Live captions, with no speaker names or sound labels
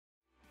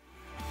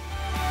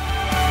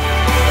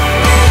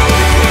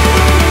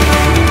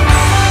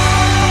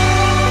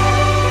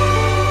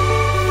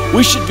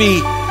We should be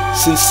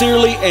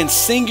sincerely and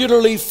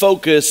singularly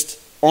focused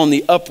on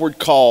the upward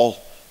call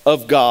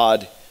of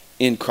God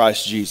in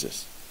Christ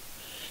Jesus.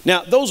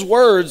 Now, those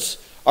words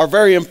are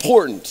very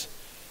important.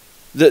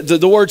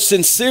 The word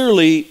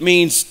sincerely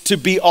means to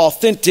be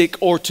authentic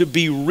or to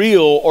be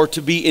real or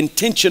to be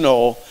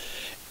intentional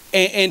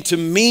and to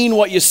mean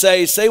what you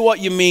say what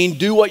you mean,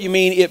 do what you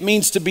mean. It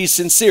means to be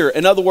sincere.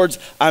 In other words,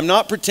 I'm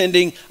not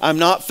pretending, I'm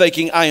not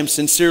faking, I am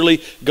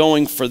sincerely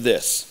going for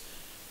this.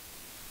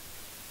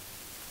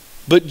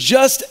 But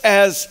just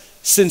as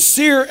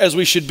sincere as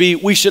we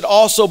should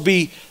also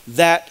be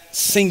that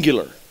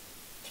singular.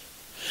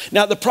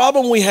 Now, the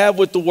problem we have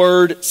with the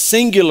word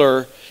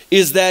singular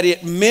is that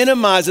it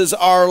minimizes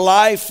our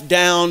life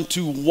down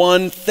to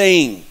one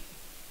thing.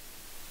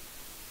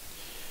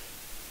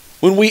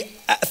 When we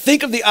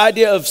think of the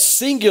idea of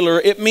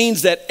singular, it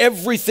means that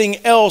everything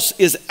else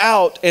is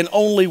out and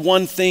only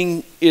one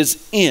thing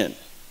is in. It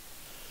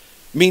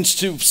means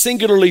to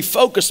singularly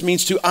focus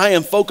means to I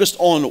am focused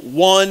on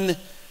one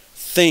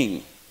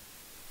thing.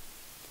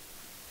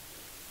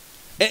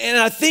 And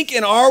I think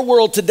in our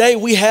world today,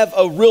 we have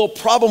a real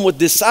problem with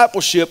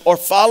discipleship or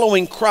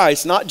following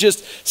Christ, not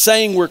just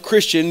saying we're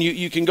Christian.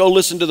 You can go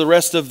listen to the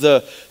rest of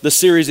the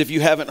series if you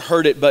haven't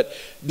heard it, but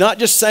not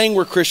just saying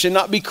we're Christian,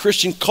 not be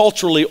Christian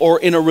culturally or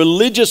in a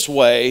religious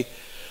way,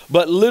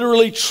 but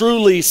literally,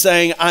 truly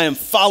saying, I am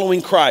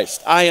following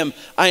Christ. I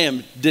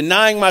am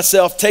denying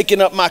myself,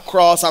 taking up my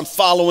cross. I'm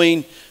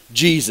following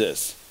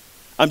Jesus.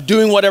 I'm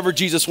doing whatever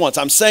Jesus wants.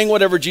 I'm saying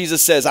whatever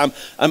Jesus says. I'm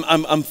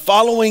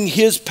following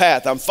his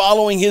path. I'm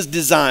following his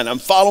design. I'm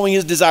following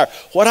his desire.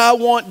 What I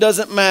want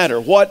doesn't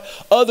matter. What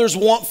others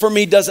want for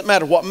me doesn't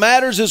matter. What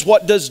matters is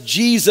what does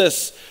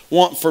Jesus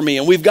want for me.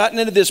 And we've gotten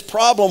into this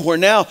problem where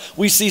now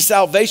we see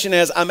salvation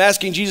as I'm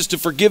asking Jesus to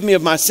forgive me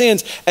of my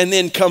sins and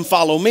then come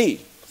follow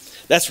me.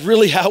 That's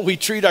really how we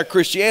treat our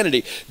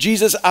Christianity.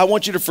 Jesus, I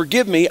want you to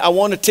forgive me. I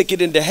want a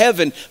ticket into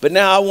heaven, but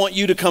now I want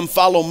you to come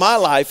follow my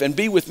life and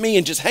be with me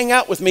and just hang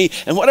out with me.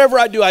 And whatever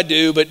I do, I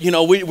do. But,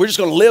 we're just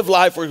going to live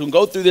life. We're going to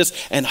go through this.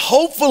 And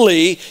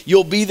hopefully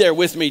you'll be there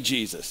with me,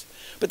 Jesus.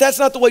 But that's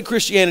not the way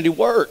Christianity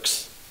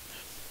works.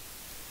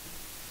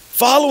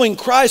 Following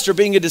Christ or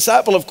being a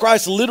disciple of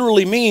Christ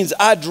literally means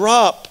I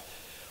drop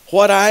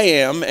what I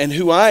am and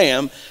who I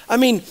am. I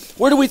mean,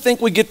 where do we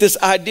think we get this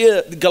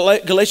idea?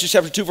 Galatians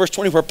chapter 2, verse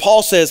 20, where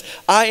Paul says,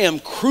 I am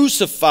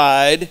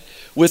crucified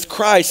with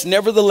Christ.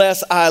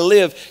 Nevertheless, I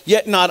live,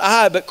 yet not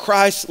I, but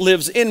Christ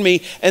lives in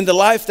me. And the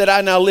life that I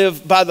now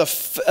live by the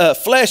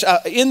flesh,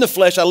 in the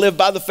flesh, I live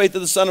by the faith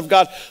of the Son of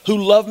God who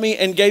loved me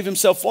and gave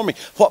himself for me.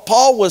 What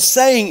Paul was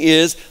saying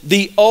is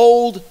the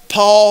old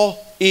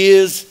Paul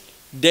is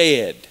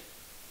dead.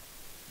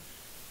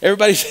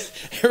 Everybody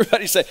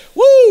say,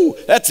 woo,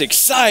 that's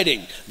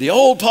exciting. The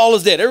old Paul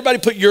is dead. Everybody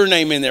put your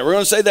name in there. We're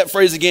going to say that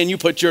phrase again. You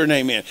put your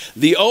name in.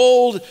 The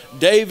old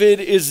David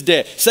is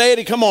dead. Say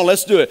it. Come on,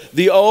 let's do it.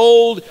 The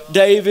old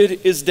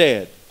David is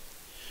dead.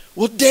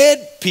 Well,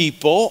 dead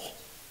people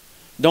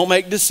don't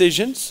make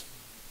decisions.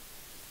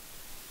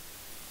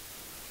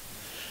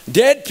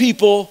 Dead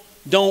people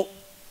don't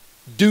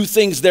do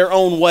things their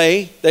own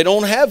way. They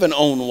don't have an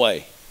own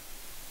way.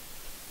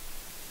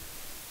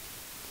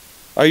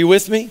 Are you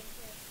with me?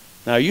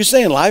 Now, are you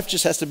saying life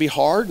just has to be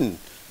hard and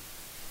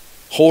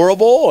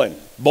horrible and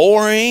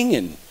boring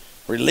and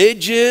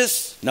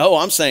religious? No,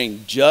 I'm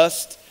saying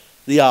just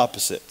the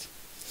opposite.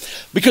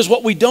 Because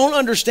what we don't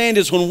understand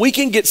is when we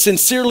can get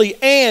sincerely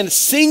and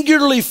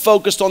singularly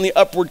focused on the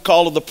upward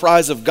call of the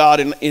prize of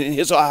God in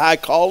his high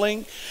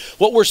calling,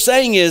 what we're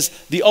saying is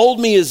the old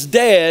me is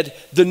dead,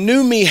 the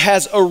new me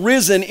has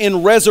arisen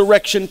in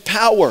resurrection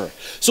power.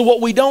 So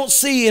what we don't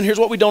see, and here's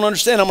what we don't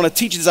understand, I'm going to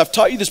teach you this, I've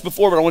taught you this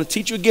before, but I want to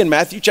teach you again.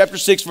 Matthew chapter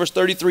 6 verse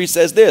 33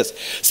 says this,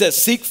 it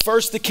says, seek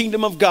first the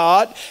kingdom of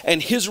God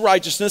and his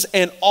righteousness,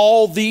 and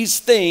all these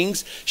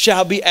things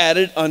shall be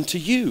added unto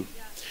you.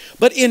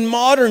 But in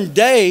modern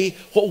day,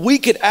 what we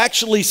could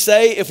actually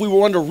say if we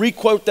wanted to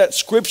requote that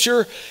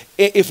scripture,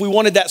 if we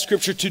wanted that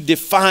scripture to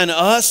define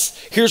us,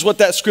 here's what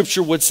that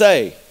scripture would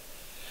say.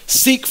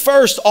 Seek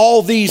first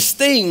all these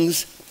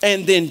things,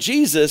 and then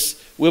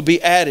Jesus will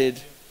be added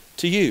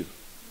to you.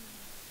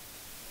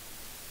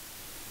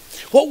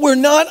 What we're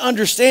not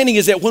understanding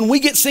is that when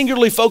we get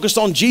singularly focused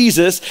on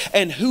Jesus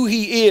and who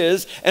he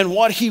is and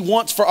what he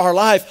wants for our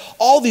life,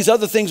 all these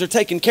other things are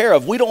taken care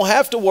of. We don't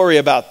have to worry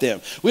about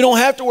them. We don't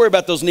have to worry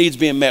about those needs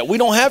being met. We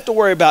don't have to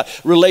worry about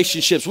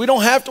relationships. We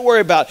don't have to worry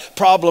about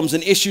problems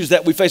and issues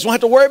that we face. We don't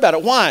have to worry about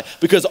it. Why?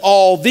 Because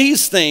all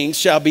these things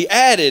shall be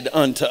added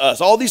unto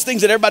us. All these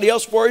things that everybody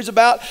else worries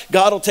about,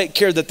 God will take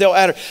care that they'll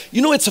add.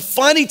 You know, it's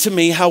funny to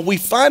me how we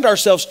find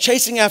ourselves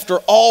chasing after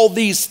all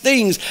these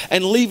things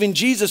and leaving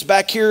Jesus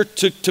back here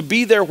to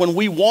be there when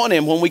we want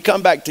him, when we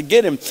come back to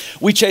get him.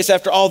 We chase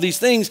after all these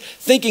things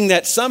thinking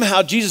that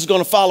somehow Jesus is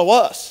going to follow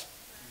us.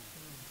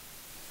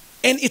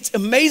 And it's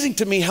amazing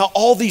to me how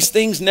all these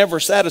things never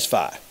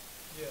satisfy.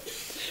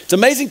 It's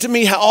amazing to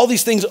me how all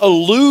these things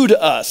elude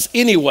us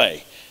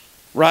anyway,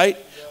 right?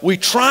 We're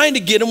trying to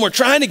get them,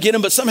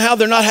 but somehow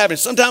they're not happening.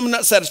 Sometimes I'm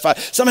not satisfied.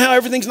 Somehow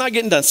everything's not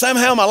getting done.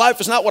 Somehow my life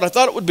is not what I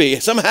thought it would be.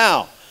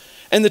 Somehow.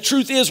 And the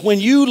truth is, when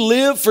you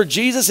live for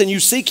Jesus and you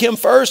seek him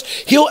first,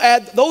 he'll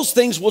add, those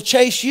things will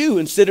chase you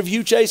instead of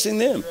you chasing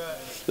them.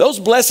 Those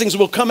blessings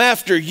will come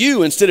after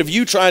you instead of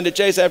you trying to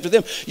chase after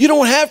them. You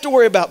don't have to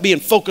worry about being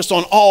focused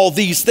on all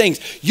these things.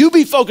 You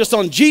be focused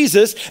on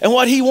Jesus and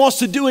what he wants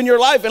to do in your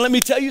life. And let me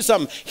tell you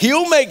something.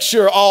 He'll make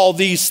sure all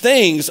these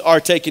things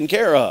are taken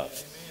care of.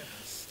 Amen.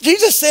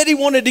 Jesus said he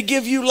wanted to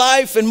give you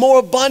life and more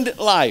abundant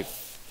life.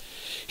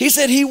 He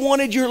said he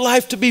wanted your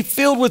life to be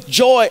filled with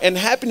joy and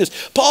happiness.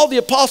 Paul the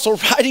apostle,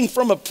 writing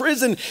from a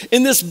prison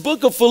in this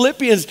book of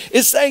Philippians,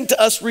 is saying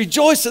to us,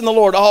 rejoice in the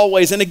Lord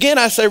always. And again,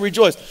 I say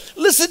rejoice.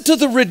 Listen to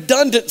the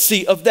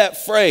redundancy of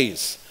that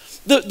phrase.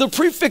 The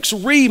prefix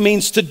re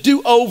means to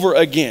do over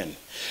again.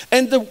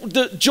 And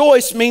the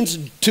joyce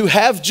means to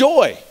have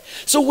joy.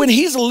 So when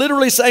he's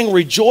literally saying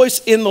rejoice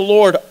in the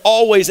Lord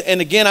always,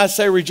 and again I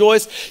say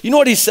rejoice, you know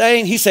what he's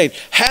saying? He's saying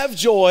have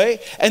joy,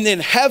 and then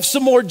have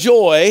some more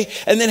joy,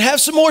 and then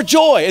have some more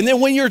joy. And then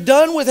when you're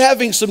done with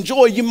having some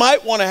joy, you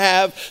might want to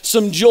have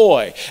some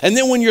joy. And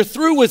then when you're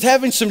through with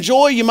having some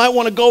joy, you might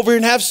want to go over here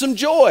and have some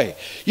joy.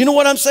 You know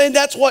what I'm saying?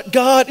 That's what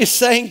God is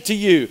saying to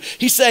you.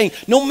 He's saying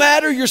no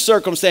matter your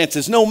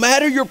circumstances, no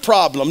matter your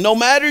problem, no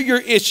matter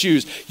your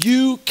issues,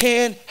 you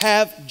can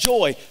have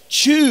joy.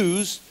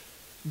 Choose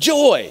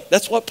joy.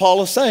 That's what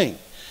Paul is saying.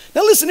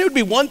 Now listen, it would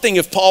be one thing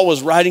if Paul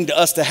was writing to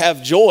us to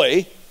have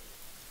joy.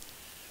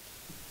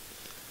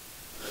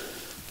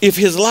 If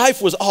his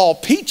life was all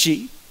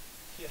peachy.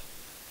 Yeah.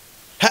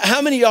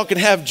 How many of y'all can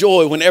have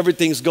joy when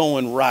everything's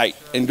going right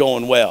and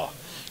going well?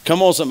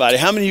 Come on, somebody.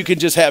 How many of you can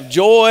just have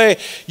joy?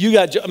 You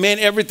got, man,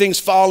 everything's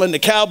falling. The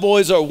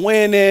Cowboys are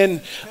winning.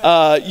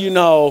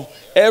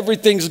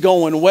 Everything's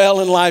going well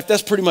in life.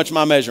 That's pretty much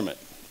my measurement.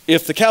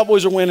 If the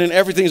Cowboys are winning,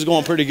 everything's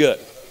going pretty good.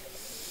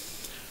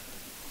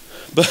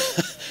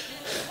 But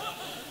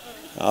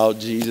oh,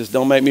 Jesus,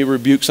 don't make me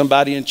rebuke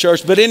somebody in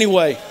church. But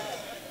anyway,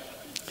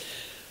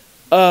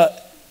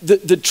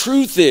 the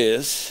truth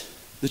is,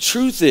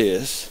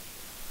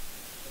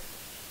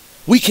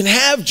 we can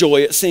have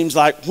joy, it seems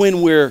like,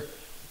 when we're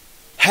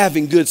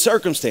having good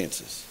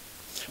circumstances.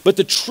 But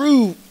the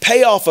true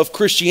payoff of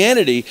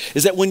Christianity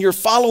is that when you're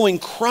following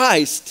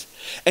Christ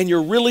and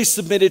you're really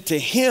submitted to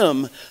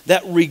him,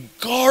 that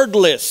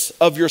regardless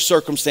of your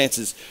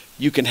circumstances,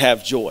 you can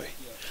have joy.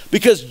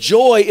 Because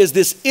joy is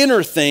this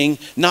inner thing,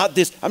 not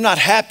this, I'm not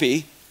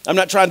happy. I'm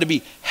not trying to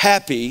be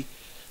happy.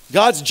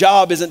 God's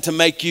job isn't to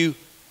make you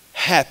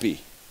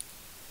happy.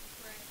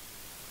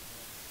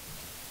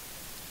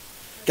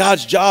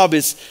 God's job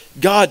is,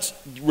 God's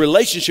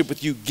relationship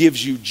with you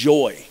gives you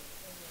joy.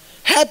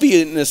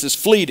 Happiness is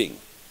fleeting.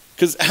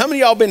 Because how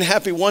many of y'all been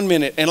happy 1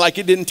 minute and like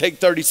it didn't take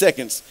 30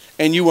 seconds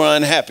and you were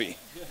unhappy?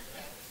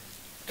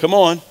 Come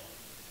on.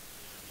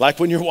 Like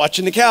when you're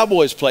watching the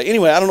Cowboys play.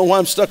 Anyway, I don't know why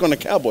I'm stuck on the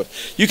Cowboys.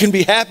 You can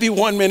be happy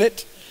 1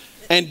 minute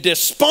and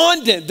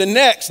despondent the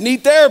next,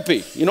 need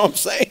therapy. You know what I'm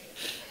saying?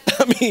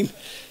 I mean,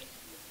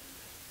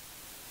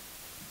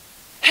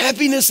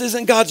 happiness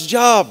isn't God's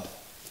job.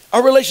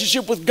 Our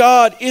relationship with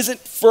God isn't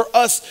for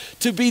us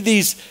to be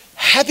these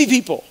happy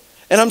people.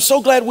 And I'm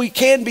so glad we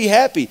can be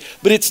happy.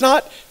 But it's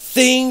not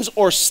things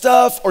or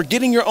stuff or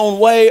getting your own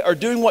way or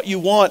doing what you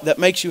want that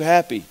makes you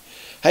happy.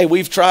 Hey,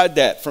 we've tried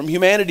that.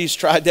 Humanity's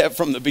tried that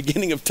from the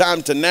beginning of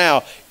time to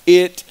now.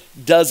 It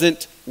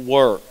doesn't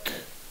work.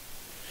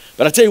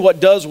 But I tell you what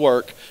does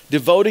work.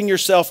 Devoting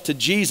yourself to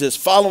Jesus,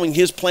 following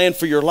his plan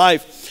for your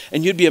life,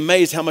 and you'd be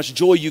amazed how much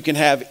joy you can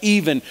have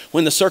even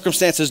when the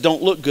circumstances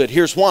don't look good.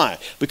 Here's why.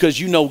 Because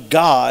you know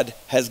God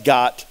has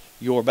got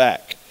your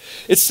back.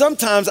 It's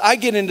sometimes I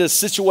get into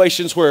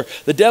situations where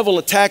the devil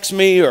attacks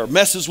me or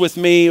messes with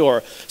me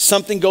or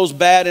something goes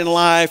bad in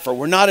life or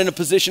we're not in a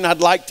position I'd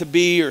like to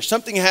be or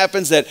something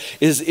happens that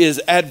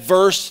is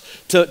adverse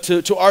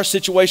to our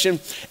situation.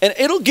 And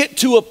it'll get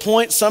to a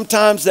point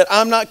sometimes that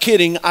I'm not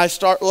kidding, I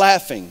start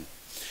laughing.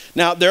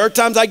 Now, there are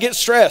times I get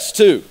stressed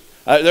too.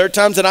 There are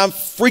times that I'm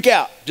freak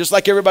out just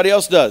like everybody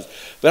else does.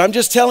 But I'm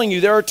just telling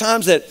you, there are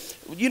times that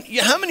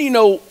how many of you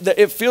know that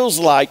it feels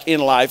like in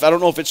life, I don't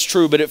know if it's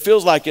true, but it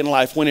feels like in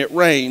life when it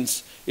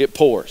rains, it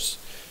pours.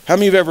 How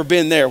many of you have ever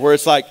been there where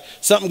it's like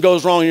something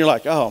goes wrong and you're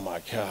like, oh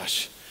my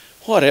gosh,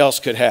 what else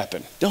could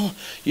happen?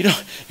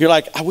 You're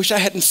like, I wish I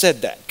hadn't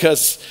said that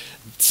because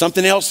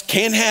something else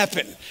can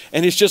happen.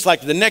 And it's just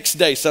like the next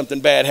day something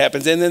bad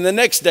happens and then the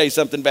next day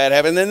something bad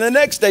happens and then the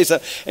next day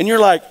something. And you're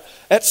like,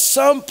 at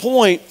some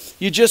point,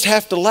 you just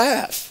have to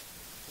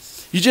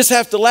laugh. You just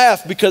have to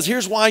laugh because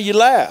here's why you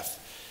laugh.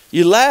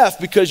 You laugh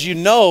because you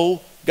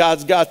know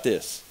God's got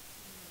this.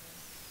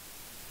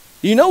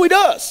 You know he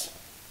does.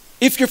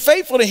 If you're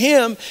faithful to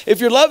him,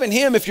 if you're loving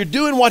him, if you're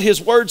doing what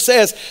his word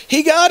says,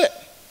 he got it.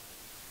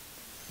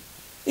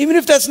 Even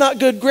if that's not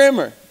good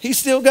grammar, he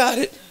still got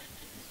it.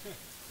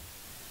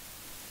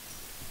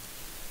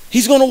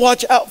 He's going to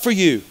watch out for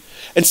you.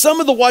 And some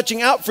of the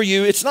watching out for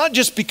you, it's not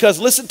just because,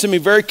 listen to me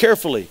very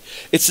carefully,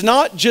 it's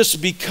not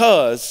just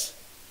because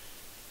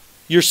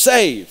you're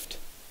saved.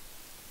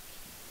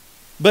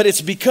 but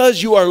it's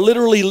because you are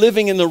literally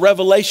living in the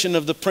revelation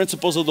of the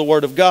principles of the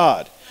Word of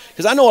God.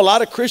 Because I know a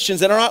lot of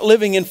Christians that are not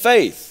living in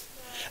faith.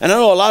 And I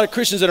know a lot of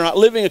Christians that are not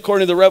living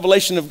according to the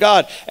revelation of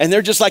God. And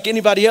they're just like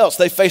anybody else.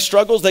 They face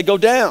struggles, they go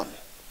down.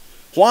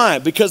 Why?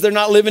 Because they're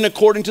not living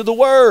according to the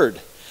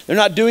Word. They're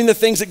not doing the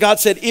things that God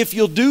said, if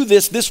you'll do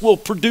this, this will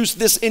produce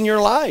this in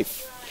your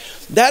life.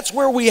 That's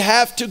where we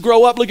have to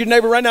grow up. Look at your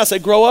neighbor right now. Say,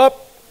 grow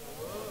up.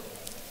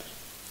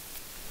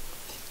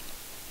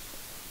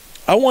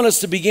 I want us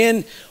to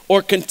begin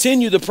or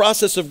continue the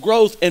process of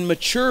growth and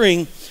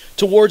maturing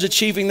towards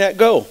achieving that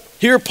goal.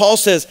 Here Paul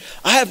says,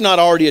 I have not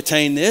already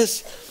attained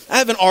this. I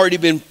haven't already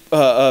been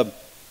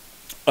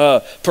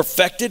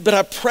perfected, but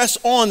I press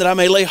on that I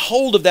may lay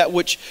hold of that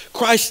which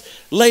Christ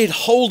laid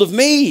hold of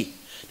me.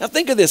 Now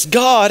think of this.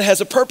 God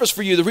has a purpose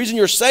for you. The reason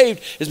you're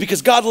saved is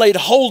because God laid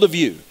hold of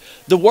you.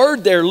 The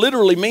word there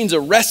literally means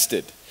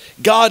arrested.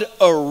 God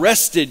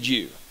arrested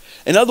you.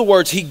 In other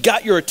words, he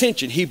got your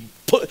attention. He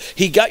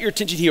got your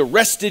attention. He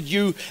arrested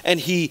you and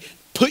he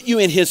put you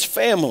in his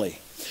family.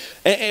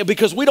 And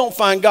because we don't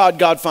find God,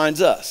 God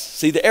finds us.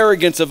 See, the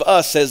arrogance of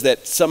us says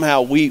that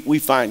somehow we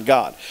find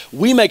God.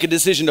 We make a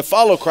decision to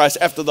follow Christ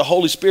after the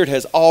Holy Spirit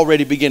has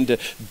already begun to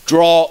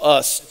draw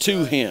us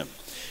to him.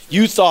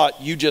 You thought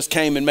you just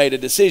came and made a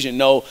decision.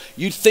 No,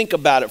 you think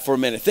about it for a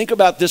minute. Think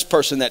about this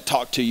person that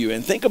talked to you,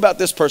 and think about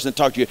this person that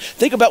talked to you.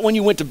 Think about when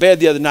you went to bed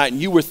the other night and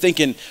you were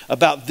thinking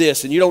about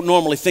this and you don't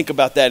normally think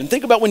about that. And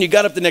think about when you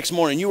got up the next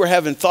morning and you were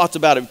having thoughts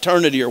about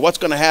eternity or what's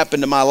going to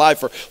happen to my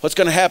life or what's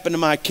going to happen to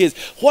my kids.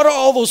 What are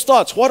all those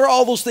thoughts? What are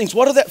all those things?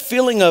 What are that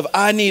feeling of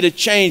I need a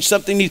change,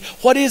 something needs?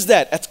 What is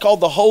that? That's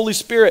called the Holy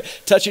Spirit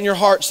touching your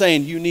heart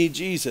saying you need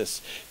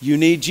Jesus. You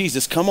need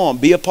Jesus. Come on,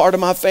 be a part of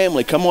my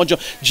family. Come on, John.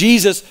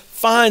 Jesus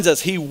finds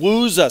us, he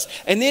woos us,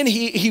 and then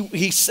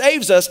he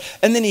saves us,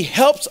 and then he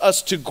helps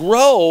us to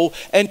grow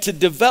and to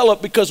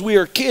develop because we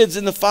are kids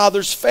in the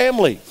Father's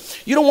family.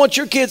 You don't want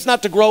your kids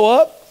not to grow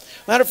up.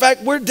 Matter of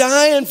fact, we're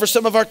dying for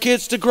some of our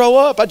kids to grow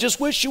up. I just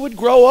wish you would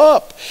grow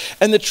up.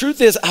 And the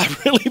truth is, I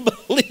really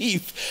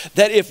believe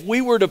that if we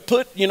were to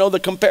put, the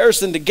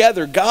comparison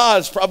together,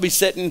 God's probably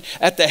sitting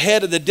at the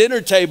head of the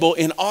dinner table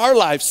in our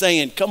life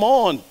saying, come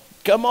on,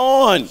 come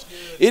on.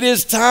 It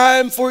is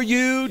time for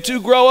you to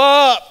grow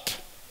up.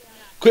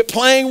 Quit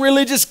playing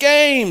religious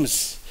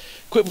games.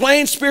 Quit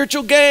playing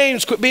spiritual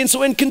games. Quit being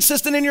so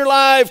inconsistent in your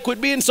life. Quit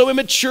being so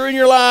immature in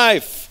your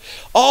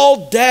life.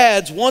 All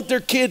dads want their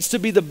kids to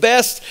be the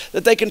best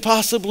that they can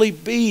possibly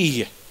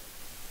be.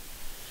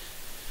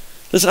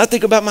 Listen, I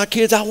think about my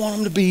kids. I want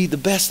them to be the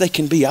best they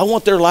can be. I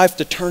want their life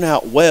to turn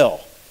out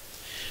well.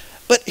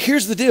 But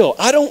here's the deal.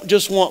 I don't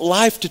just want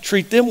life to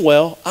treat them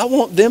well. I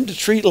want them to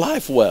treat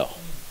life well.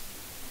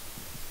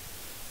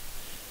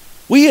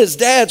 We as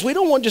dads, we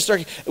don't want just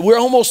we're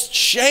almost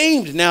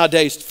shamed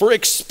nowadays for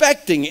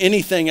expecting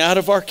anything out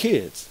of our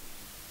kids.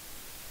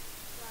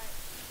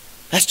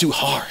 That's too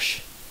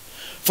harsh.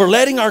 For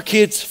letting our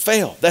kids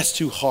fail, that's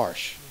too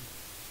harsh.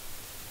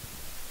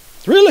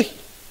 Really?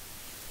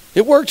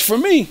 It worked for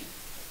me.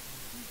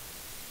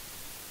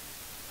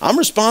 I'm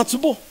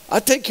responsible. I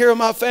take care of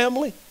my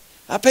family.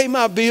 I pay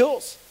my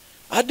bills.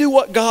 I do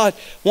what God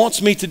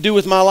wants me to do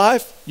with my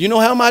life. You know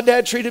how my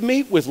dad treated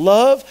me? With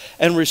love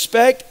and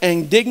respect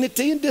and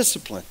dignity and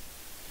discipline.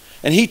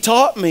 And he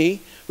taught me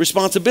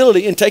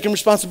responsibility and taking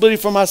responsibility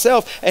for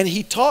myself. And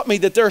he taught me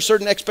that there are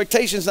certain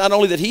expectations not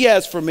only that he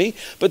has for me,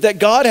 but that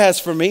God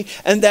has for me,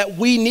 and that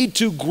we need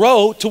to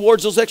grow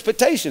towards those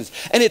expectations.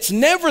 And it's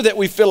never that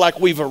we feel like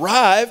we've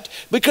arrived,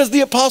 because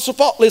the Apostle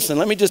Paul, listen,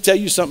 let me just tell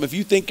you something. If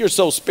you think you're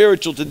so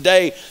spiritual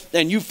today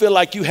and you feel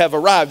like you have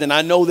arrived, and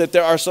I know that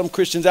there are some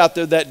Christians out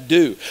there that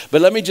do,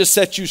 but let me just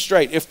set you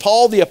straight. If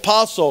Paul the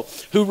Apostle,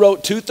 who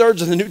wrote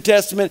 2/3 of the New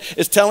Testament,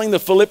 is telling the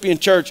Philippian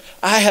church,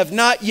 I have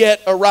not yet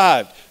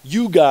arrived,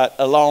 you got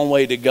a long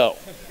way to go.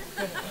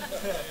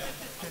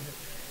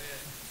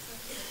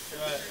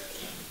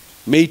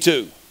 Me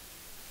too.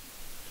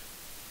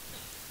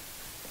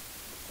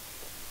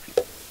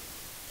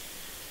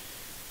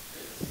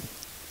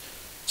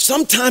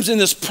 Sometimes in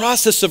this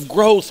process of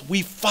growth,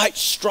 we fight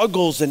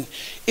struggles and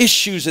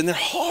issues, and they're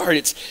hard.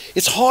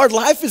 It's hard.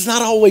 Life is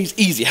not always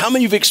easy. How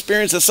many of you have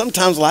experienced that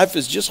sometimes life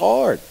is just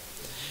hard?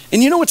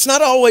 And it's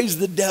not always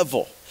the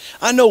devil.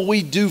 I know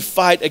we do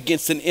fight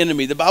against an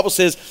enemy. The Bible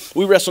says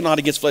we wrestle not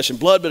against flesh and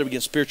blood, but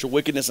against spiritual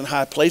wickedness in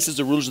high places,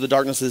 the rulers of the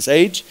darkness of this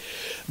age.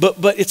 But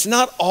it's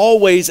not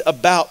always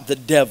about the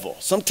devil.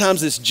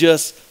 Sometimes it's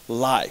just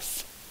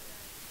life.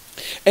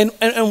 And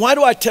why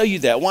do I tell you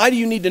that? Why do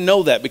you need to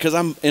know that? Because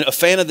I'm a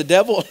fan of the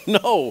devil?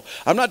 No,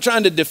 I'm not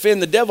trying to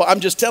defend the devil. I'm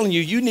just telling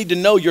you, you need to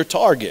know your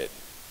target.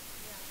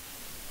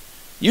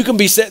 You can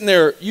be sitting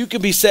there,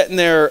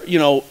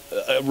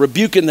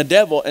 rebuking the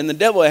devil, and the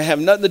devil have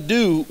nothing to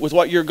do with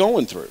what you're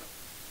going through.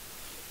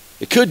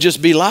 It could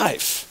just be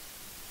life.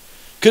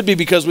 Could be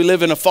because we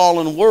live in a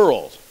fallen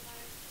world.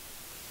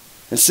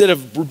 Instead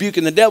of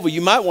rebuking the devil,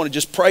 you might want to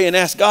just pray and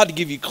ask God to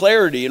give you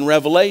clarity and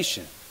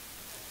revelation.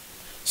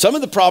 Some of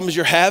the problems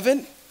you're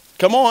having,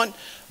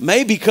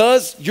 may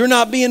because you're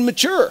not being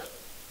mature.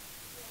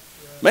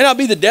 May not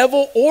be the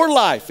devil or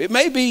life. It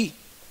may be,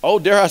 oh,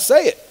 dare I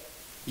say it,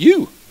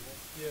 you.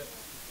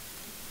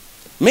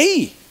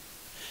 Me.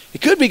 It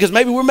could be because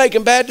maybe we're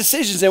making bad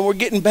decisions and we're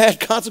getting bad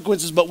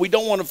consequences, but we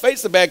don't want to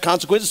face the bad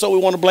consequences, so we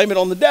want to blame it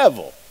on the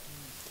devil.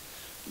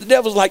 The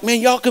devil's like, man,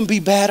 y'all can be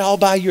bad all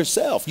by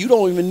yourself. You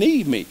don't even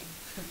need me.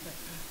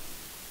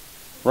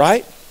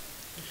 Right?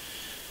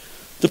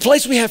 The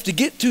place we have to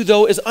get to,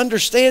 though, is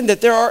understand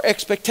that there are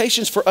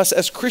expectations for us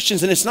as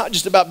Christians, and it's not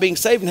just about being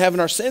saved and having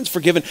our sins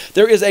forgiven.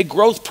 There is a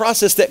growth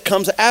process that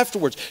comes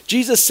afterwards.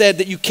 Jesus said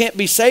that you can't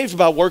be saved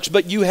by works,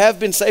 but you have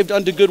been saved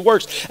unto good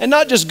works. And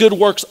not just good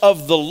works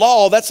of the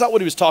law. That's not what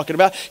he was talking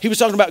about. He was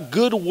talking about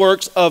good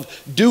works of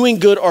doing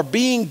good or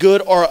being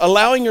good or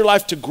allowing your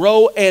life to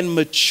grow and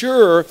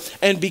mature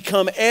and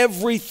become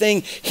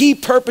everything he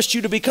purposed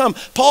you to become.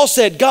 Paul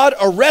said, God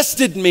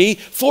arrested me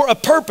for a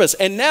purpose,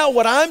 and now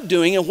what I'm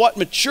doing and what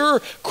mature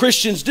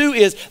Christians do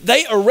is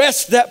they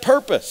arrest that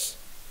purpose.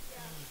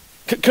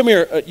 Come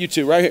here, you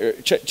two, right here,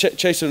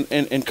 Chase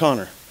and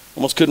Connor.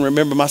 Almost couldn't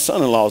remember my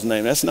son-in-law's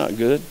name. That's not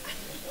good.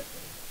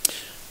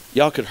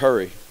 Y'all could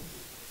hurry.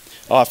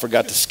 Oh, I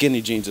forgot the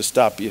skinny jeans to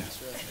stop you.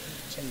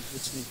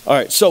 All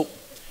right, so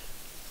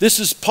this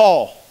is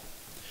Paul.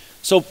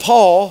 So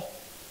Paul,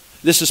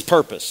 this is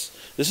purpose.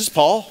 This is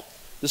Paul.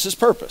 This is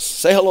purpose.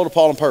 Say hello to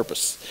Paul and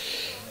purpose.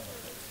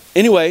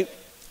 Anyway,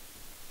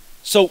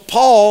 so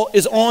Paul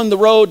is on the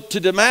road to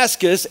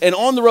Damascus, and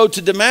on the road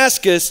to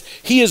Damascus,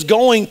 he is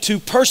going to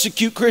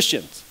persecute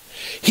Christians.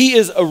 He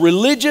is a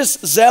religious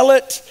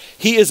zealot.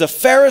 He is a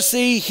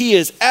Pharisee. He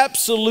is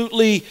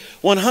absolutely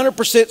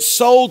 100%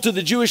 sold to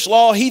the Jewish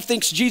law. He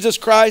thinks Jesus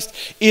Christ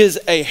is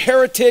a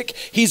heretic.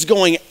 He's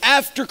going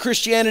after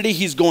Christianity.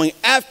 He's going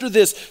after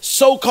this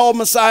so-called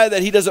Messiah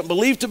that he doesn't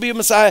believe to be a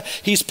Messiah.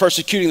 He's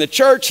persecuting the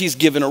church. He's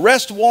giving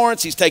arrest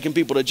warrants. He's taking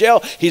people to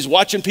jail. He's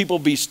watching people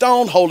be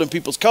stoned, holding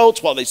people's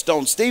coats while they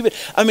stone Stephen.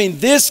 I mean,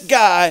 this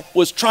guy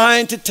was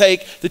trying to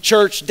take the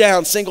church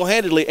down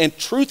single-handedly, and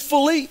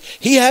truthfully,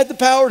 he had the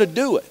power to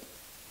do it.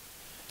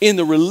 In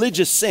the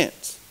religious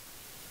sense.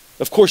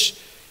 Of course,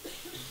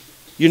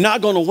 you're not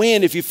going to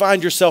win if you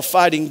find yourself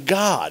fighting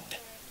God.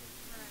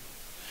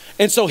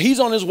 And so he's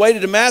on his way to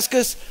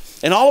Damascus,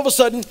 and all of a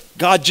sudden,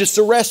 God just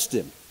arrests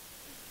him.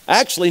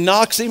 Actually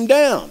knocks him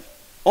down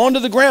onto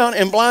the ground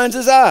and blinds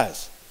his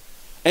eyes.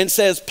 And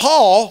says,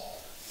 Paul,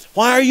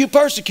 why are you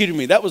persecuting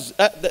me?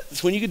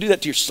 That's when you can do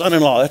that to your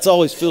son-in-law. That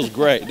always feels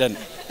great, doesn't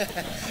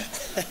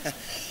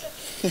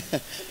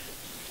it?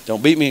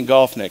 Don't beat me in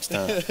golf next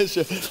time.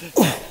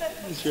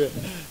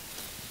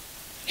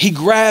 He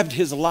grabbed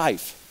his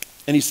life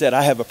and he said,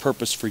 I have a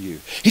purpose for you.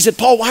 He said,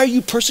 Paul, why are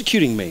you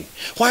persecuting me?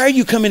 Why are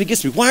you coming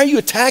against me? Why are you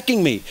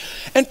attacking me?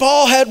 And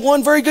Paul had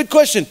one very good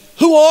question.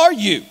 Who are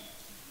you?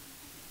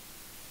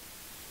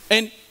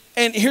 And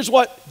here's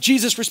what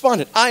Jesus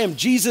responded. I am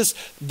Jesus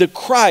the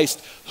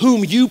Christ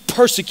whom you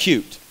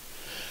persecute.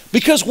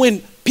 Because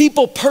when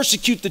people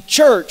persecute the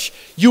church,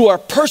 you are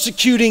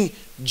persecuting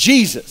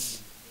Jesus.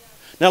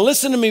 Now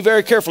listen to me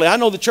very carefully. I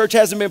know the church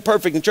hasn't been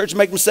perfect and the church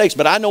makes mistakes,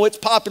 but I know it's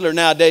popular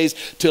nowadays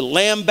to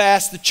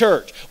lambast the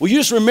church. Well, you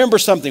just remember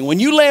something. When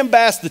you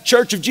lambast the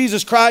church of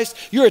Jesus Christ,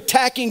 you're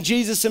attacking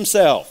Jesus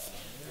himself.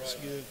 That's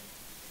good.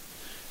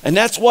 And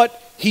that's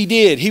what he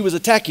did. He was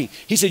attacking.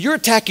 He said, you're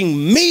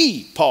attacking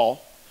me, Paul.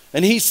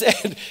 And he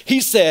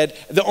said,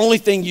 the only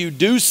thing you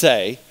do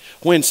say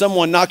when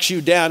someone knocks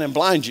you down and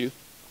blinds you,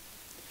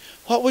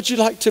 what would you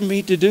like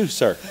me to do,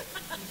 sir?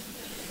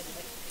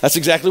 That's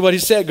exactly what he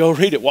said. Go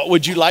read it. What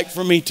would you like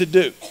for me to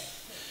do?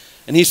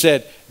 And he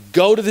said,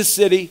 go to this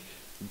city,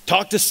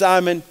 talk to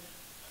Simon.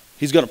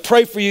 He's going to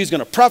pray for you. He's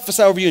going to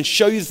prophesy over you and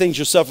show you the things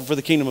you'll suffer for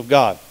the kingdom of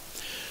God.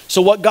 So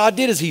what God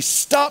did is he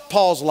stopped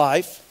Paul's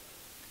life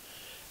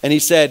and he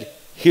said,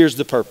 here's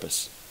the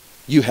purpose.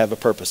 You have a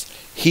purpose.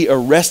 He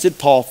arrested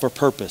Paul for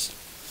purpose.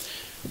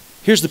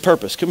 Here's the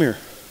purpose. Come here,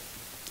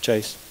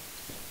 Chase.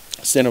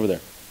 Stand over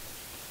there.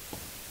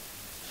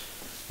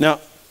 Now,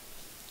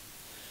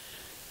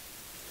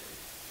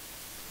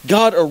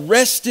 God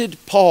arrested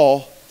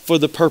Paul for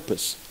the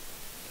purpose.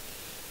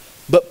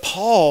 But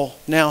Paul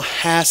now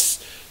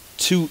has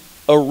to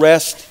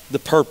arrest the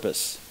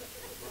purpose.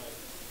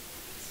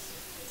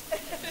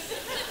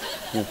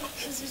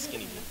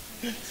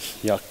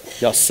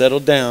 Y'all settle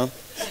down.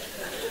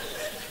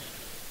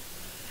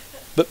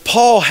 But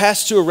Paul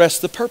has to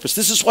arrest the purpose.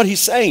 This is what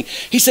he's saying.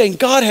 He's saying,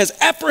 God has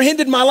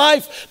apprehended my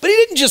life, but he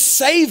didn't just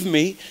save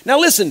me. Now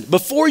listen,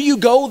 before you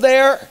go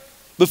there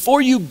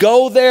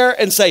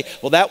and say,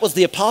 well, that was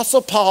the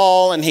Apostle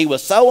Paul and he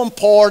was so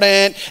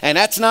important and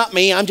that's not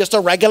me, I'm just a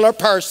regular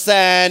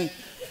person.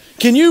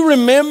 Can you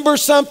remember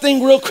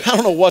something real quick? I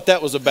don't know what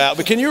that was about,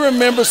 but can you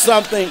remember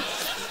something?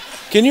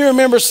 Can you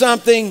remember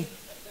something?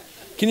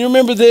 Can you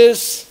remember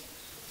this?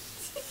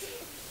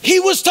 He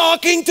was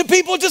talking to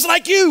people just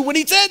like you when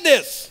he said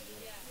this.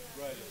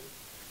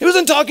 He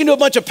wasn't talking to a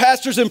bunch of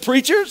pastors and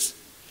preachers.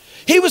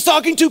 He was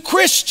talking to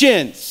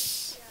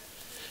Christians.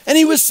 And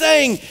he was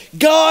saying,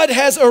 God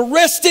has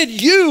arrested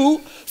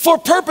you For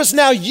purpose,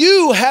 now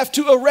you have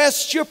to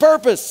arrest your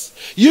purpose.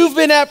 You've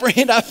been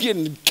apprehended. I'm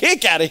getting a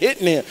kick out of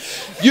hitting him.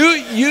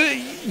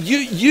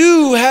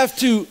 You have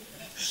to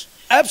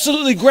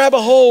absolutely grab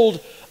a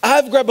hold.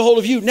 I've grabbed a hold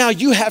of you. Now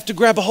you have to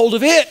grab a hold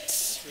of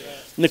it.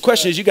 And the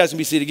question is, you guys can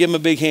be seated. Give him a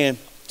big hand.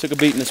 Took a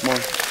beating this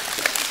morning.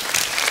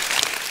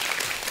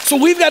 So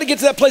we've got to get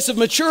to that place of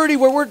maturity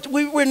where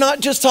we're not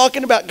just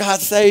talking about God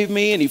saved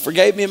me and he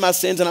forgave me of my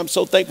sins and I'm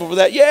so thankful for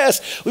that.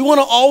 Yes, we want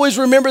to always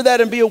remember that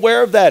and be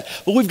aware of that.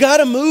 But we've got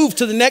to move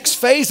to the next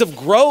phase of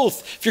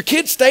growth. If your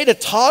kid stayed a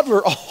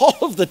toddler all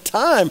of the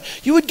time,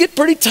 you would get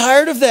pretty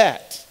tired of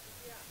that.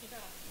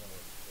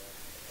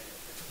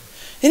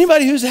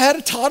 Anybody who's had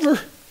a toddler,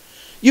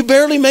 you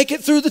barely make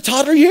it through the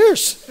toddler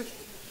years.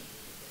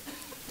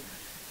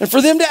 And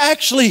for them to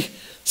actually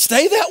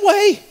stay that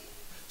way,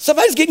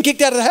 somebody's getting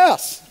kicked out of the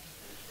house.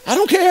 I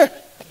don't care,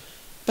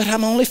 but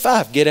I'm only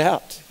 5. Get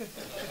out.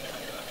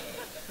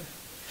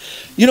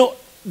 You know,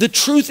 the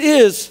truth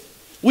is,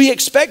 we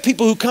expect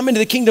people who come into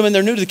the kingdom and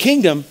they're new to the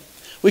kingdom,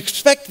 we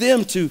expect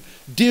them to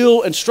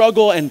deal and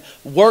struggle and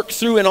work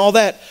through and all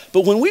that.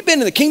 But when we've been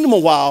in the kingdom a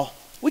while,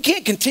 we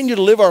can't continue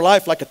to live our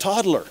life like a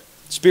toddler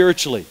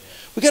spiritually.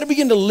 We got to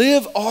begin to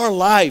live our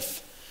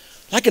life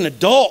like an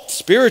adult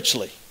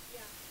spiritually.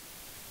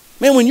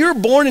 Man, when you're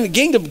born in the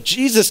kingdom of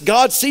Jesus,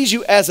 God sees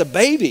you as a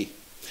baby.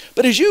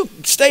 But as you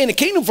stay in the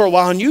kingdom for a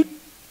while and you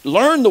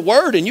learn the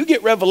word and you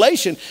get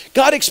revelation,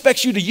 God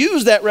expects you to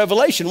use that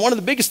revelation. One of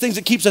the biggest things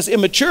that keeps us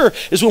immature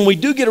is when we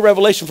do get a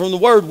revelation from the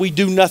word, we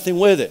do nothing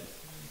with it.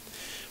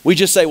 We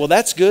just say, well,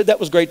 that's good.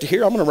 That was great to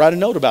hear. I'm going to write a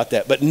note about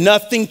that. But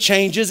nothing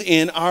changes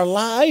in our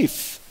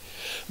life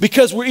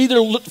because we're either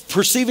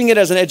perceiving it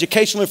as an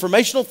educational,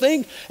 informational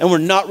thing and we're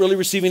not really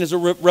receiving it as a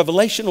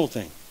revelational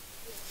thing.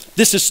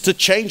 This is to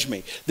change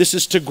me. This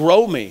is to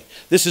grow me.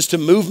 This is to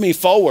move me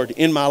forward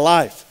in my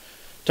life.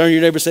 Turn to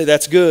your neighbor and say,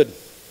 that's good.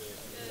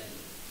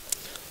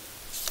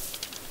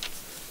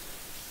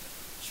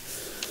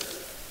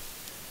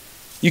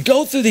 You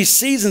go through these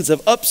seasons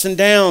of ups and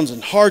downs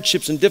and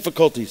hardships and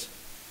difficulties.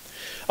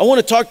 I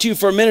want to talk to you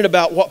for a minute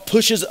about what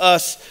pushes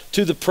us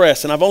to the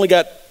press. And I've only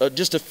got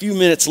just a few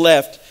minutes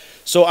left,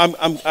 so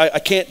I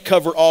can't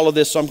cover all of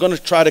this. So I'm going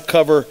to try to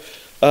cover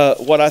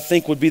what I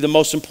think would be the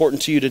most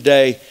important to you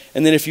today.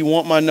 And then if you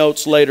want my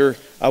notes later,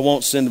 I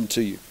won't send them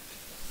to you.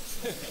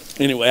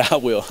 Anyway, I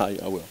will. I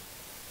will.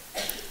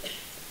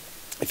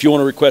 If you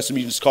want to request them,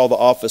 you just call the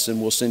office and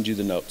we'll send you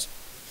the notes.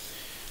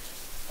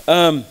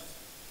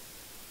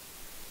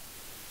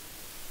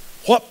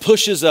 What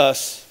pushes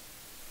us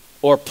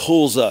or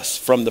pulls us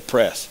from the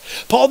press?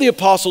 Paul the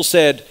Apostle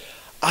said,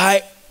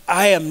 I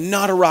am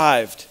not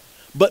arrived,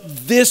 but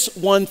this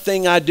one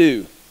thing I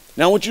do.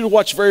 Now I want you to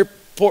watch very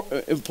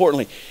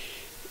importantly,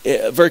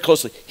 very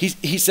closely.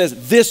 He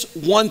says, this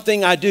one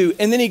thing I do,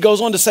 and then he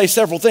goes on to say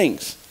several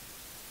things.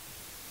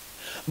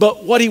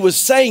 But what he was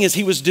saying is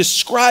he was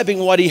describing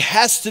what he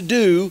has to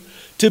do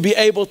to be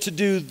able to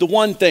do the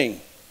one thing.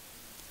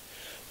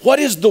 What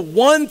is the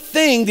one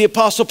thing the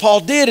Apostle Paul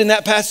did in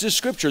that passage of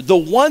Scripture? The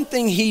one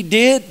thing he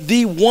did,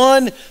 the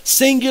one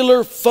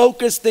singular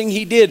focused thing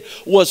he did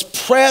was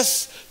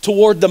press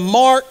toward the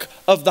mark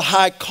of the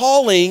high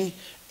calling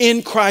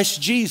in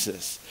Christ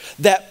Jesus.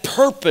 That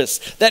purpose,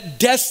 that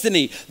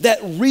destiny, that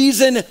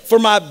reason for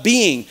my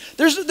being.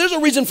 There's a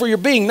reason for your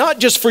being, not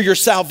just for your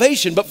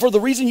salvation, but for the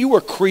reason you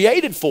were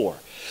created for.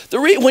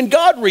 When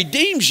God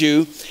redeems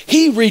you,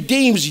 he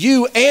redeems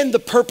you and the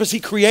purpose he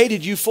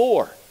created you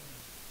for.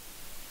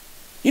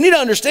 You need to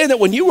understand that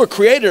when you were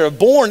created or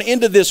born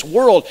into this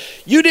world,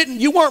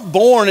 you weren't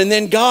born and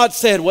then God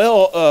said,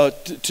 well,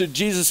 to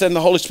Jesus and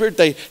the Holy Spirit,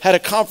 they had a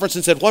conference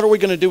and said, what are we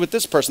going to do with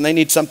this person? They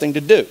need something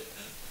to do.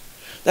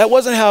 That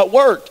wasn't how it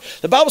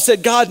worked. The Bible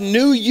said God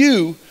knew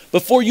you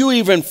before you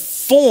even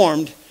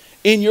formed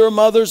in your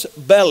mother's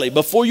belly.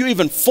 Before you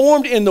even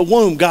formed in the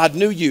womb, God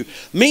knew you.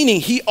 Meaning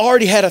he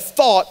already had a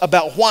thought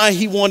about why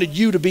he wanted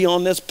you to be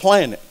on this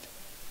planet.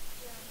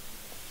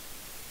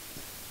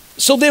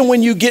 So then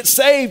when you get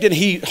saved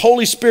and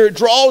Holy Spirit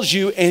draws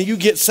you and you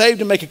get saved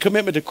and make a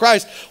commitment to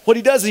Christ, what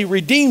he does is he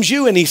redeems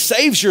you and he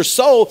saves your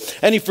soul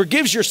and he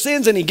forgives your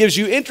sins and he gives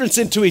you entrance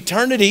into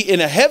eternity,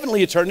 in a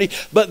heavenly eternity.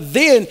 But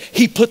then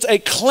he puts a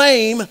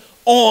claim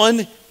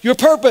on your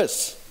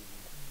purpose.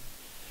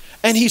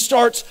 And he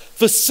starts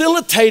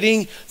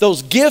facilitating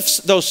those gifts,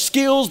 those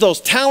skills,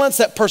 those talents,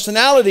 that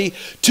personality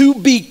to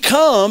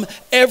become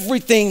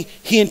everything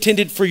he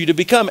intended for you to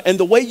become. And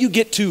the way you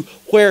get to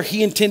where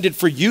he intended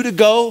for you to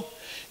go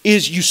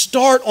is you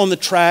start on the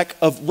track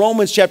of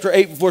Romans chapter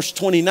 8, verse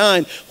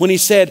 29, when he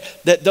said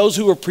that those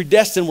who were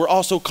predestined were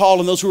also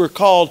called, and those who were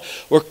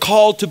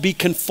called to be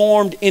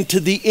conformed into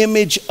the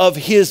image of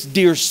his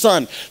dear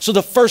son. So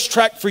the first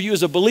track for you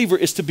as a believer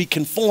is to be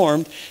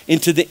conformed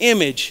into the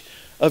image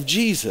of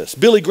Jesus.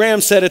 Billy Graham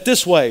said it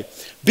this way: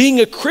 being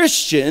a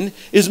Christian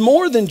is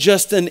more than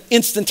just an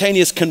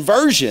instantaneous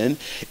conversion.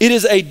 It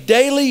is a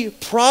daily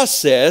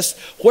process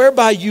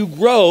whereby you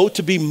grow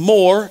to be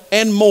more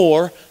and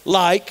more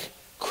like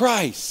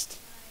Christ.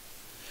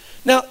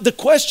 Now, the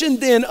question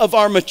then of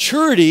our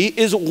maturity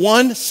is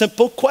one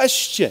simple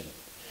question.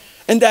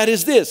 And that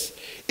is this: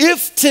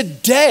 if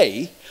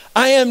today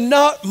I am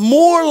not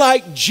more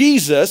like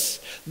Jesus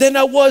than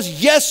I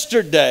was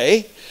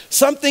yesterday,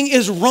 something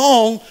is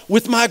wrong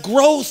with my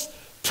growth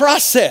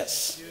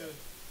process.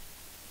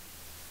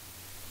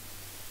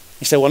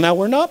 You say, well, now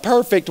we're not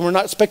perfect and we're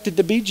not expected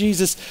to be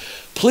Jesus.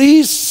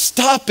 Please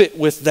stop it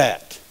with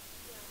that.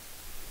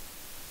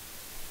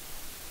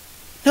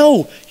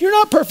 No, you're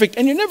not perfect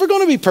and you're never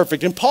going to be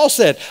perfect. And Paul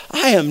said,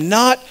 I am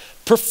not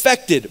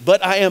perfected,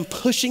 but I am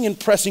pushing and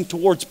pressing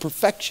towards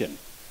perfection.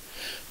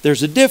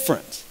 There's a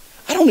difference.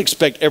 I don't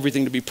expect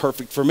everything to be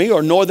perfect for me,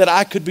 or nor that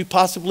I could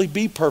possibly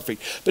be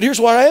perfect. But here's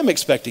what I am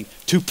expecting: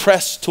 to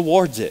press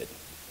towards it.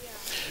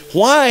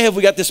 Why have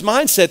we got this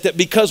mindset that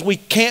because we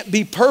can't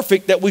be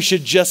perfect that we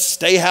should just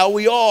stay how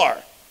we are?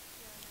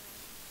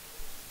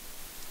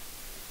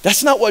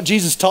 That's not what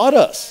Jesus taught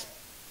us.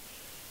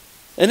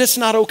 And it's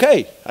not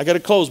okay. I got to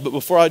close, but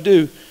before I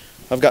do,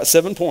 I've got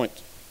 7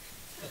 points.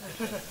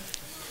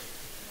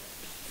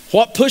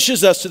 What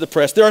pushes us to the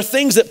press? There are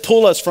things that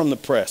pull us from the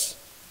press.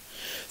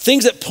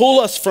 Things that pull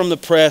us from the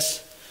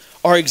press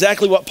are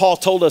exactly what Paul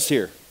told us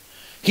here.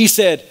 He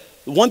said,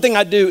 the one thing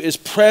I do is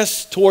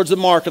press towards the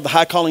mark of the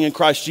high calling in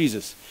Christ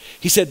Jesus.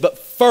 He said, but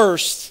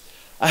first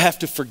I have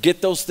to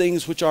forget those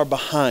things which are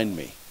behind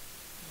me.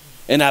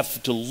 And I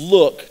have to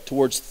look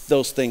towards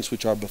those things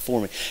which are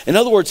before me. In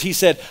other words, he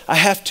said, I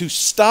have to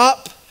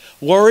stop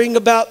worrying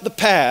about the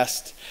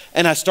past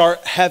and I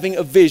start having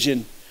a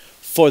vision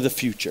for the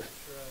future.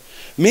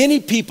 Many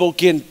people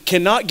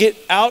cannot get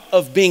out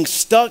of being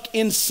stuck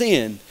in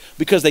sin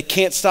because they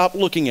can't stop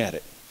looking at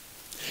it.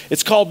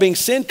 It's called being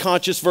sin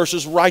conscious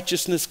versus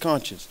righteousness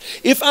conscious.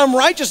 If I'm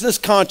righteousness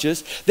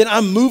conscious, then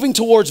I'm moving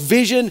towards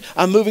vision,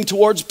 I'm moving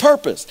towards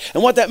purpose.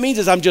 And what that means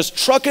is I'm just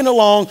trucking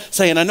along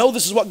saying, I know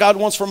this is what God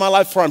wants for my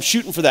life, for I'm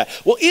shooting for that.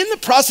 Well, in the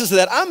process of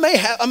that, I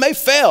may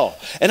fail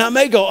and I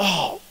may go,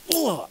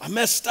 oh, I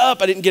messed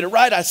up, I didn't get it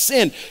right, I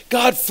sinned.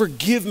 God,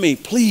 forgive me,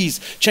 please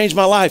change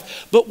my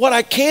life. But what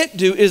I can't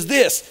do is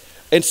this,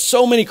 and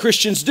so many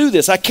Christians do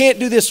this. I can't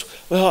do this,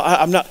 well,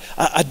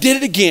 I did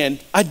it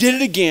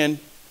again,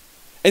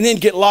 and then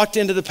get locked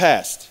into the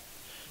past.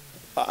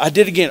 I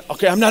did it again.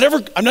 Okay, I'm not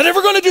ever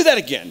going to do that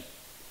again.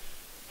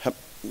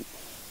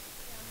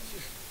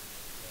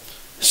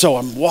 So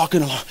I'm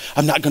walking along.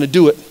 I'm not going to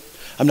do it.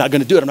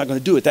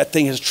 That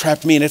thing has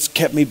trapped me and it's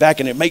kept me back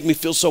and it made me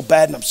feel so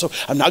bad. And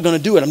I'm not going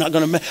to do it. I'm not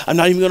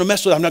even going to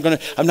mess with it. I'm not going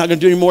to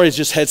do it anymore.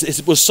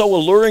 It was so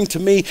alluring to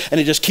me and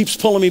it just keeps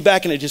pulling me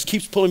back and it just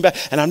keeps pulling back.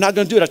 And I'm not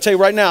going to do it. I tell you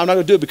right now, I'm not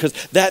going to do it because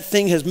that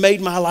thing has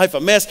made my life a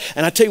mess.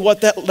 And I tell you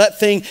what, that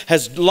thing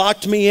has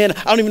locked me in.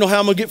 I don't even know how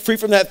I'm going to get free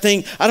from that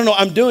thing. I don't know.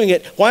 I'm doing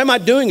it. Why am I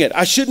doing it?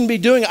 I shouldn't be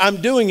doing it.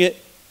 I'm doing it.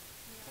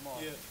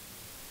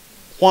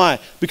 Why?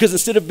 Because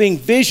instead of being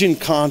vision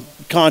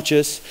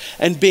conscious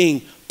and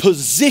being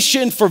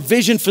positioned for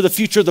vision for the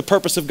future, the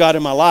purpose of God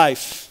in my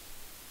life,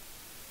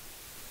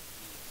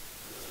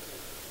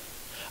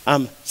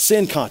 I'm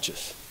sin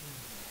conscious.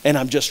 And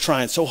I'm just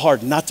trying so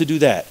hard not to do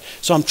that.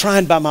 So I'm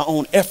trying by my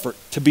own effort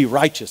to be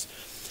righteous.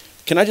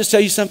 Can I just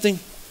tell you something?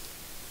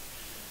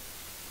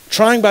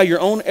 Trying by your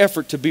own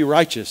effort to be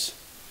righteous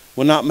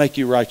will not make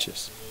you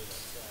righteous.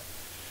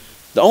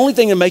 The only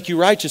thing that make you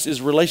righteous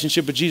is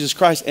relationship with Jesus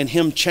Christ and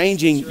Him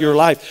changing your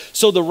life.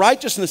 So the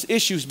righteousness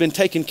issue has been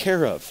taken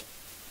care of.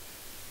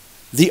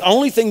 The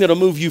only thing that'll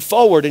move you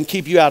forward and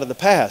keep you out of the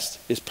past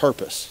is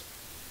purpose.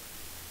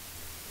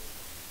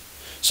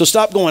 So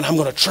stop going, I'm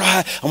going to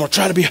try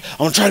to be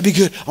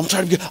good.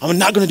 I'm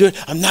not going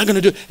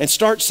to do it. And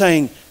start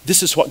saying,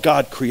 this is what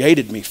God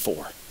created me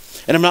for.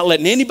 And I'm not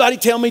letting anybody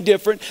tell me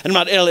different. And I'm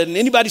not letting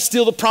anybody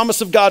steal the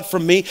promise of God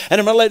from me. And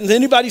I'm not letting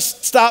anybody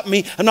stop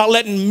me. I'm not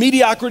letting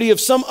mediocrity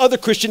of some other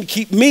Christian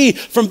keep me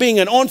from being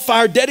an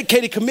on-fire,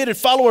 dedicated, committed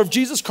follower of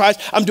Jesus Christ.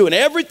 I'm doing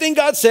everything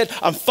God said.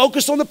 I'm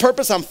focused on the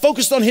purpose. I'm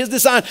focused on His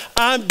design.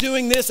 I'm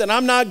doing this and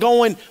I'm not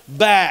going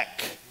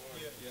back.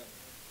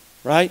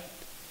 Right?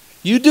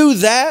 You do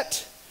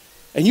that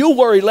and you'll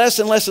worry less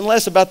and less and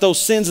less about those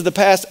sins of the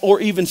past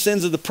or even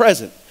sins of the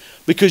present.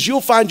 Because you'll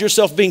find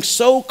yourself being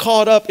so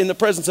caught up in the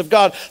presence of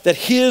God that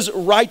His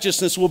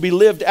righteousness will be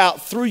lived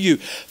out through you.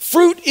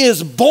 Fruit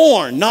is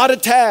born, not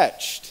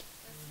attached.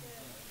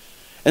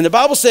 And the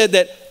Bible said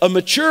that a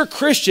mature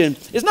Christian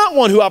is not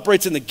one who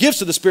operates in the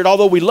gifts of the Spirit,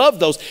 although we love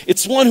those.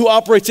 It's one who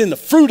operates in the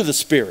fruit of the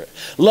Spirit.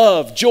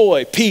 Love,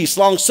 joy, peace,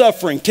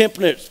 long-suffering,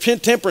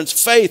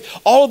 temperance,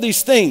 faith, all of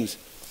these things.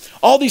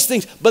 All these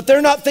things, but they're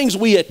not things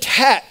we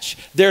attach.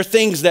 They're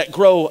things that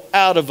grow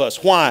out of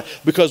us. Why?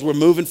 Because we're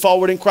moving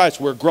forward in Christ.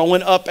 We're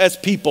growing up as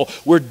people.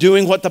 We're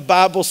doing what the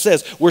Bible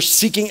says. We're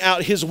seeking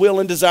out His will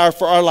and desire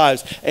for our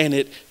lives, and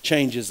it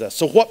changes us.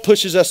 So what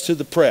pushes us to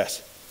the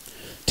press?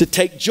 To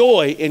take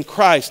joy in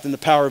Christ and the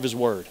power of His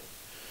word.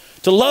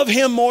 To love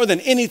Him more than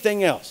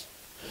anything else.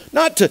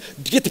 not to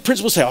get the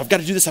principles, say, oh, I've got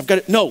to do this, I've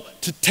got to. No,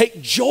 to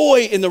take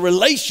joy in the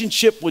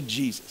relationship with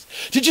Jesus.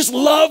 To just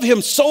love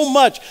him so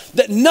much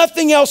that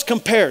nothing else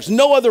compares.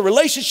 No other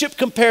relationship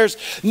compares.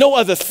 No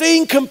other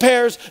thing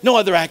compares. No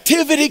other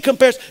activity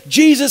compares.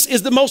 Jesus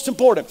is the most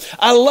important.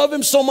 I love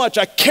him so much.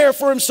 I care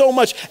for him so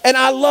much. And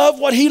I love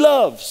what he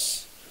loves.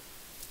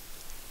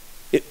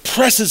 It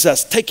presses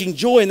us, taking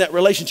joy in that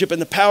relationship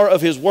and the power of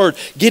his word,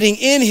 getting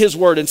in his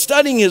word and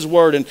studying his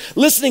word and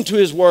listening to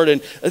his word.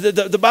 And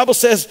the Bible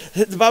says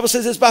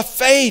it's by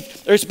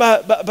faith, or it's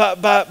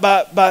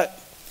by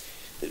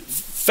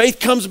faith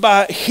comes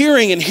by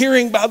hearing, and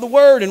hearing by the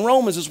word. In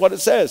Romans is what it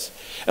says.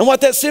 And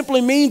what that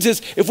simply means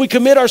is if we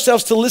commit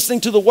ourselves to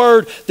listening to the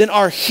word, then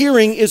our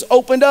hearing is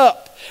opened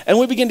up. And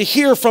we begin to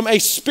hear from a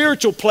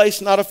spiritual place,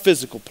 not a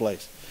physical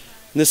place.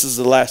 And this is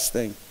the last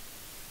thing.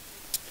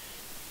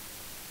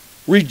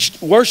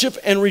 Worship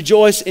and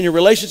rejoice in your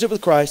relationship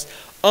with Christ.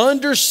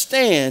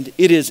 Understand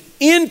it is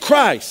in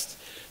Christ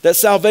that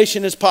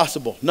salvation is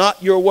possible,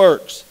 not your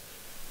works.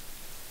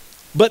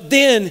 But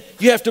then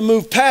you have to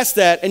move past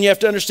that and you have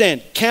to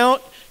understand,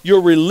 count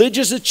your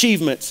religious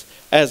achievements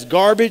as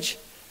garbage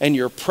and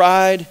your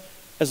pride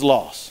as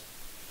loss.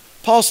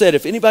 Paul said,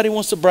 if anybody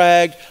wants to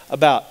brag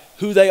about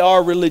who they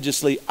are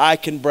religiously, I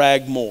can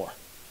brag more.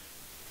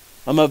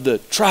 I'm of the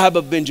tribe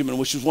of Benjamin,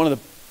 which was one of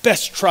the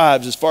best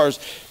tribes as far as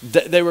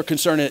they were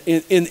concerned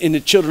in the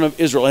children of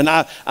Israel. And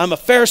I'm a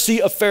Pharisee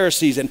of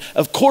Pharisees. And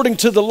according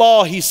to the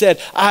law, he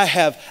said, I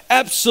have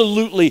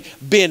absolutely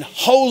been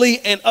holy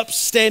and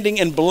upstanding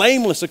and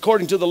blameless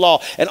according to the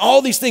law. And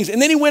all these things. And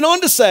then he went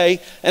on to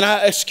say, and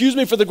excuse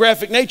me for the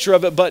graphic nature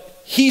of it,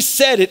 but he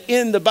said it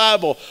in the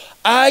Bible,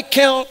 I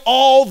count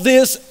all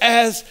this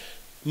as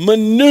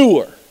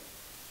manure.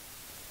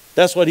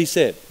 That's what he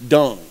said,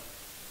 dung.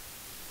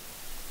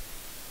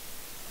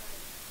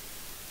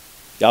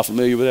 Y'all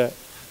familiar with that?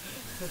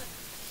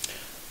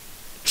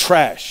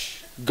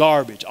 Trash,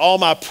 garbage, all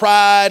my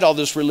pride, all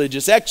this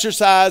religious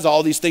exercise,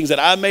 all these things that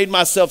I made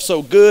myself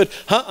so good.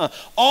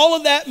 All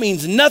of that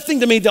means nothing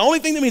to me. The only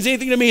thing that means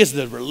anything to me is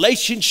the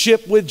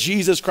relationship with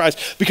Jesus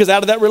Christ. Because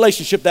out of that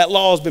relationship, that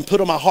law has been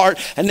put on my heart.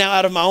 And now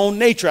out of my own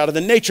nature, out of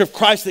the nature of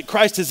Christ that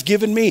Christ has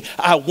given me,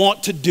 I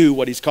want to do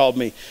what he's called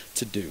me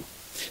to do.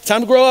 It's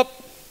time to grow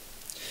up.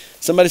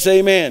 Somebody say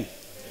amen.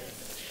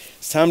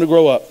 It's time to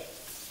grow up.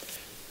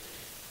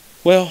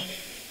 Well,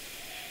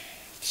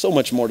 so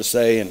much more to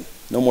say and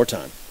no more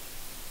time.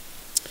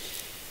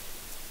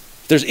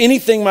 If there's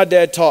anything my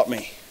dad taught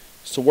me,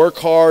 it's to work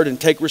hard and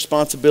take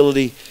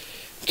responsibility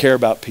and care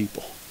about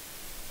people.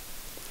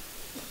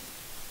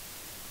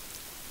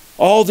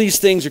 All these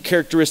things are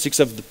characteristics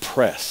of the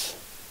press.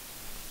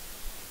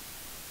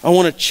 I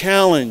want to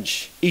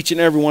challenge each and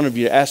every one of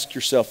you to ask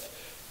yourself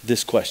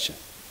this question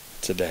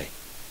today.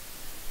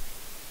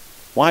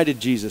 Why did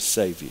Jesus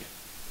save you?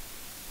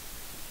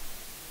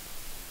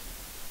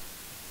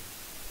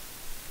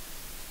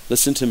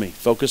 Listen to me.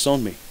 Focus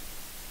on me.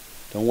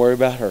 Don't worry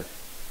about her.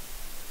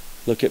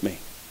 Look at me.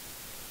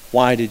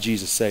 Why did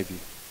Jesus save you?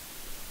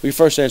 Well, your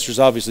first answer is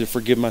obviously to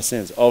forgive my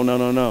sins. Oh,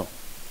 no.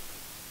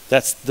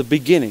 That's the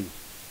beginning.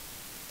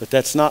 But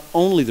that's not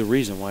only the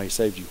reason why he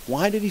saved you.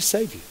 Why did he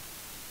save you?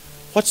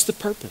 What's the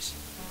purpose?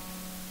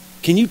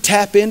 Can you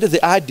tap into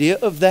the idea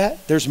of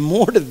that? There's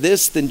more to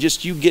this than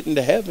just you getting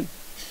to heaven.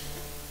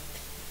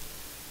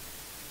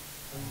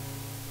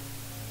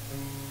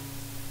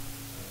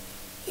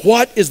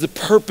 What is the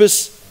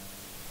purpose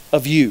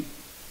of you?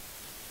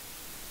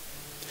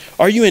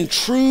 Are you in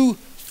true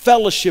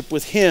fellowship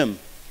with him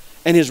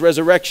and his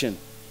resurrection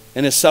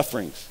and his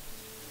sufferings?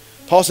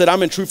 Paul said,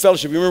 I'm in true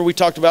fellowship. You remember we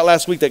talked about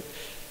last week that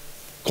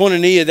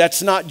koinonia,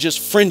 that's not just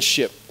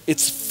friendship.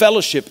 It's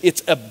fellowship.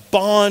 It's a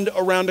bond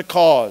around a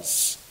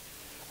cause.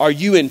 Are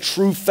you in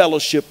true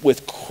fellowship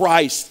with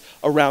Christ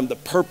around the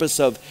purpose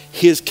of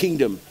his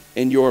kingdom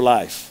in your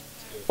life?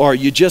 Or are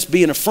you just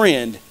being a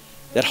friend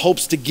that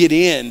hopes to get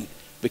in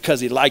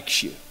because he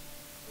likes you?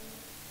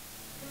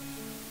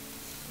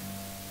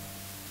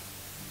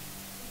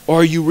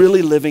 Or are you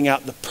really living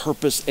out the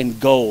purpose and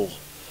goal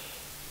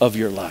of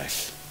your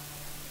life?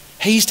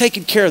 Hey, he's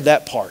taking care of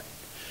that part.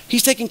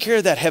 He's taking care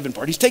of that heaven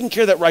part. He's taking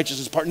care of that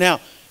righteousness part. Now,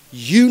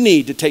 you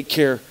need to take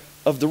care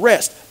of the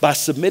rest by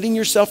submitting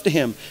yourself to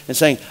him and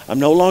saying, I'm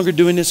no longer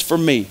doing this for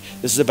me.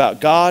 This is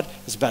about God.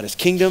 It's about his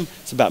kingdom.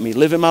 It's about me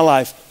living my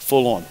life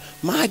full on.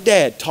 My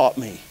dad taught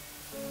me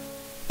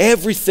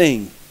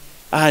everything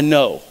I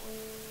know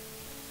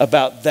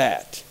about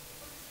that.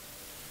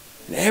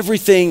 And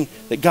everything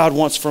that God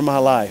wants for my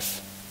life.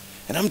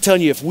 And I'm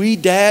telling you, if we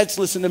dads,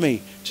 listen to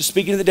me, just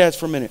speaking to the dads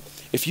for a minute.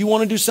 If you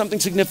want to do something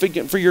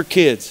significant for your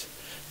kids,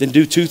 then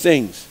do two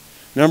things.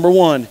 Number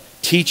one,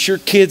 teach your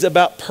kids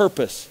about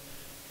purpose.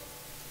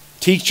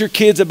 Teach your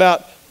kids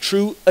about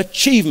true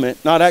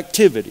achievement, not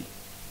activity.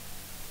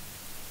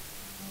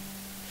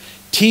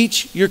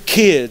 Teach your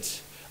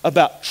kids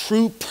about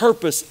true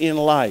purpose in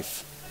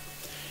life.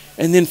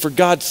 And then for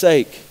God's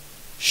sake,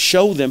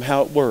 show them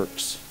how it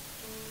works.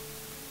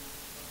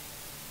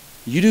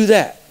 You do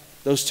that,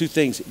 those two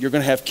things, you're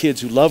going to have kids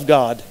who love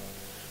God,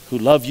 who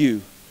love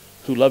you,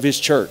 who love his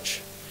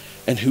church,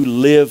 and who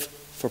live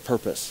for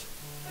purpose.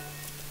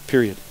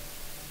 Period.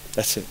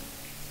 That's it.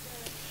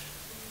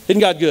 Isn't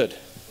God good?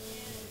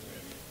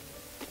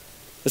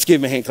 Let's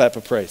give him a hand clap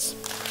of praise.